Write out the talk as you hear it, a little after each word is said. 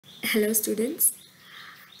Hello students.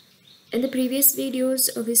 In the previous videos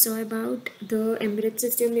we saw about the embedded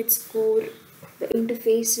system, its core, the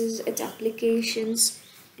interfaces, its applications,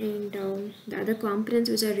 and the other components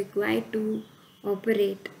which are required to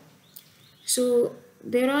operate. So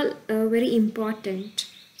they're all very important.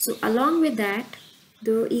 So along with that,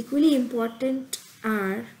 the equally important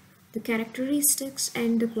are the characteristics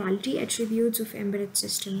and the quality attributes of embedded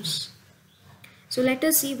systems. So let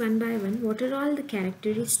us see one by one what are all the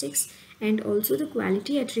characteristics and also the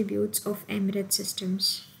quality attributes of embedded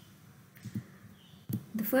systems.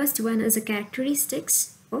 The first one is the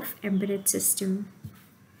characteristics of embedded system.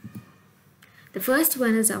 The first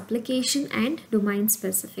one is application and domain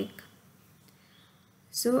specific.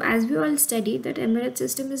 So as we all studied that embedded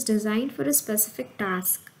system is designed for a specific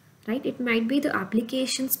task, right? It might be the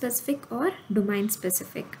application specific or domain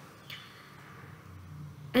specific.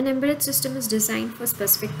 An embedded system is designed for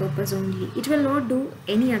specific purpose only. It will not do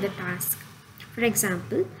any other task. For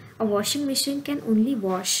example, a washing machine can only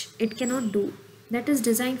wash. It cannot do. That is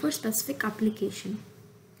designed for specific application.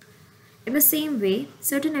 In the same way,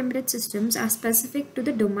 certain embedded systems are specific to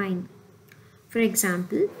the domain. For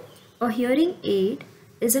example, a hearing aid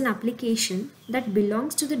is an application that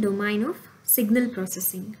belongs to the domain of signal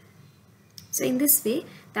processing. So in this way,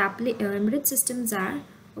 the embedded systems are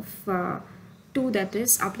of two, that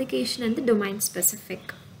is application and the domain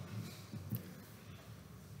specific.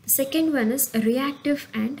 The second one is reactive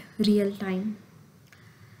and real time.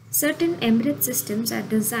 Certain embedded systems are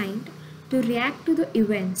designed to react to the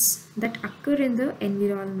events that occur in the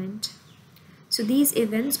environment. So these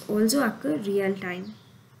events also occur real time.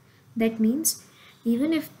 That means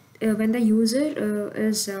even if when the user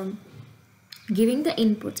is giving the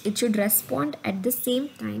inputs, it should respond at the same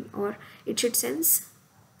time, or it should sense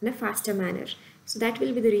in a faster manner. So that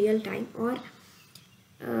will be the real time. Or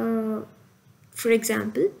for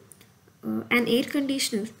example, an air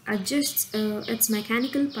conditioner adjusts its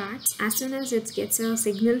mechanical parts as soon as it gets a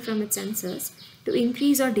signal from its sensors to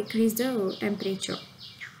increase or decrease the temperature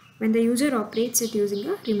when the user operates it using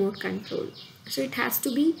a remote control. So it has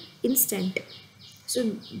to be instant.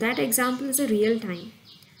 So that example is a real time,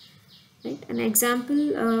 right? An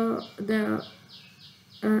example,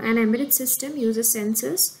 an embedded system uses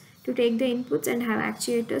sensors to take the inputs and have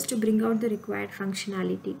actuators to bring out the required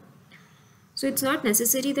functionality. So it's not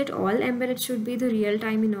necessary that all embedded should be the real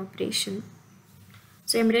time in operation.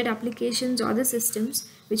 So embedded applications or the systems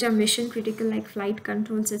which are mission critical, like flight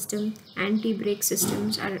control system, anti-brake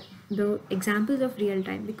systems, are the examples of real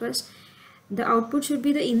time, because the output should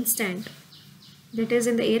be the instant. That is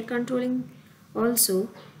in the air controlling also.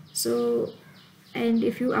 So, and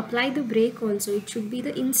if you apply the brake also, it should be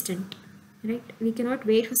the instant, right? We cannot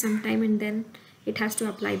wait for some time and then it has to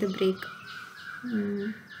apply the brake.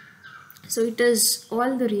 So it is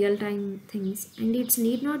all the real time things, and it's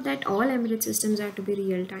need not that all embedded systems are to be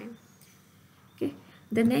real time. Okay.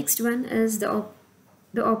 The next one is the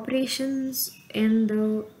operations in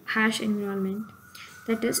the harsh environment.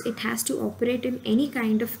 That is, it has to operate in any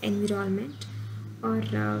kind of environment, or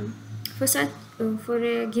for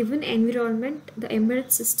a given environment, the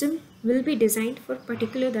embedded system will be designed for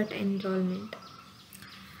particular that environment.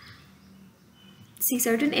 See,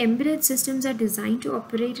 certain embedded systems are designed to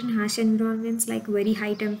operate in harsh environments like very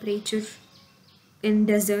high temperature in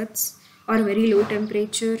deserts, or very low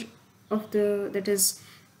temperature of the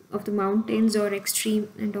mountains, or extreme,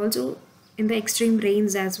 and also in the extreme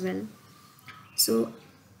rains as well. So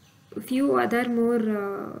a few other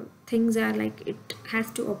more things are like it has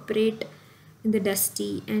to operate in the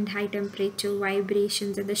dusty and high temperature,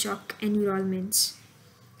 vibrations, and the shock environments.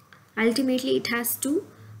 Ultimately, it has to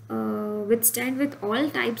withstand with all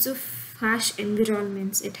types of harsh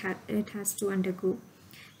environments it has to undergo.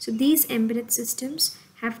 So these embedded systems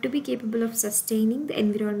have to be capable of sustaining the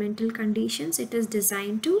environmental conditions it is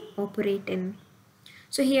designed to operate in.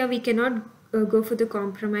 So here we cannot go for the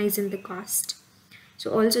compromise in the cost.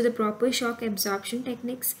 So also the proper shock absorption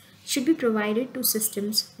techniques should be provided to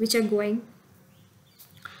systems which are going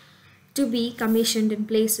to be commissioned in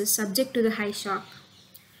places subject to the high shock,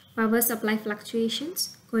 power supply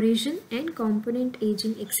fluctuations, corrosion, and component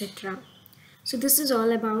aging, etc. So this is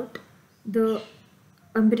all about the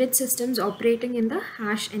embedded systems operating in the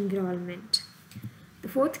harsh environment. The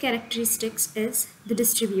fourth characteristics is the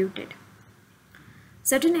distributed.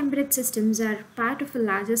 Certain embedded systems are part of a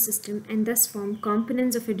larger system and thus form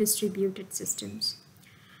components of a distributed systems.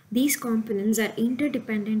 These components are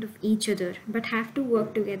interdependent of each other but have to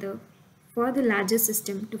work together for the larger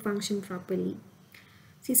system to function properly.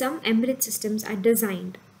 See, some embedded systems are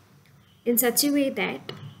designed in such a way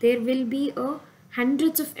that there will be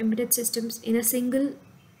hundreds of embedded systems in a single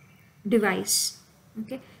device.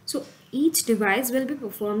 Okay, so each device will be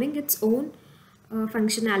performing its own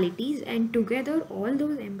functionalities, and together all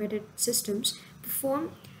those embedded systems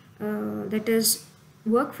perform, that is,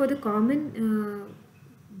 work for the common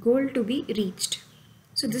goal to be reached.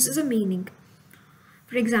 So this is a meaning.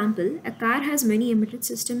 For example, a car has many embedded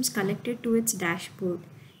systems connected to its dashboard.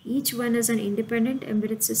 Each one is an independent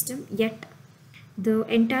embedded system, yet the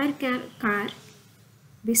entire car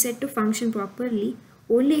be said to function properly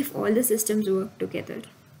only if all the systems work together.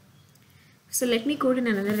 So let me quote in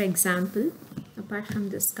another example apart from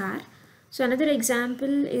this car. So another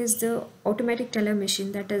example is the automatic teller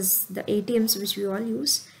machine, that is the ATMs which we all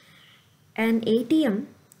use. An ATM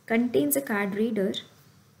contains a card reader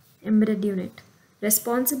embedded unit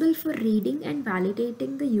responsible for reading and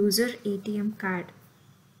validating the user ATM card.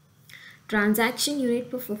 Transaction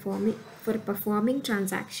unit for performing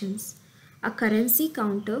transactions. A currency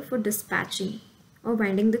counter for dispatching or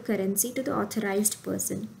binding the currency to the authorized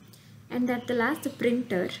person. And at the last, the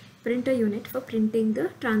printer unit for printing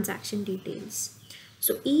the transaction details.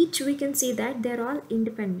 So each we can see that they're all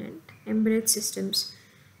independent embedded systems,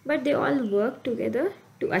 but they all work together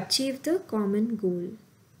to achieve the common goal.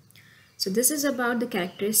 So this is about the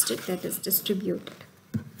characteristic that is distributed.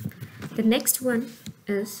 The next one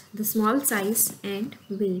is the small size and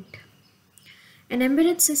weight. An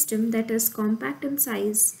embedded system that is compact in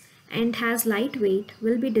size and has light weight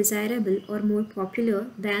will be desirable or more popular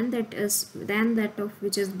than that of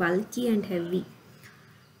which is bulky and heavy.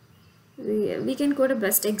 We can quote a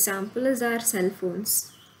best example is our cell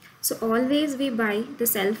phones. So always we buy the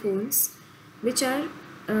cell phones which are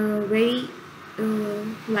very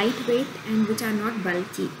lightweight and which are not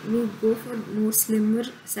bulky. We go for more slimmer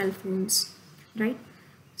cell phones, right?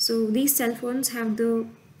 So these cell phones have the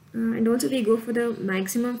and also we go for the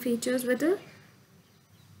maximum features with the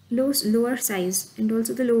lower size and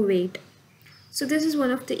also the low weight. So this is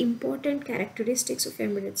one of the important characteristics of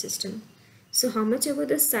embedded system. So how much ever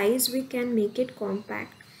the size we can make it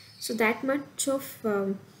compact, so that much of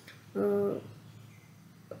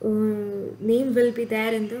name will be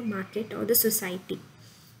there in the market or the society.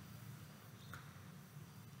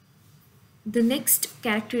 The next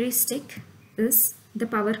characteristic is the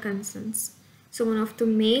power concerns. So one of the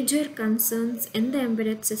major concerns in the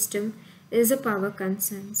embedded system is the power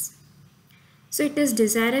concerns. So it is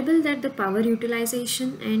desirable that the power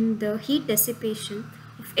utilization and the heat dissipation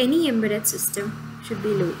of any embedded system should be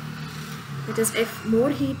low. That is, if more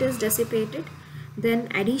heat is dissipated, then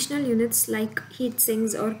additional units like heat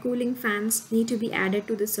sinks or cooling fans need to be added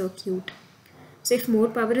to the circuit. So if more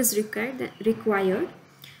power is required,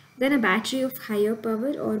 then a battery of higher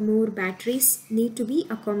power or more batteries need to be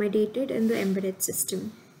accommodated in the embedded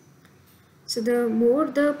system. So the more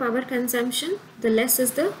the power consumption, the less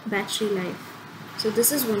is the battery life. So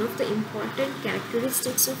this is one of the important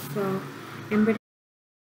characteristics of embedded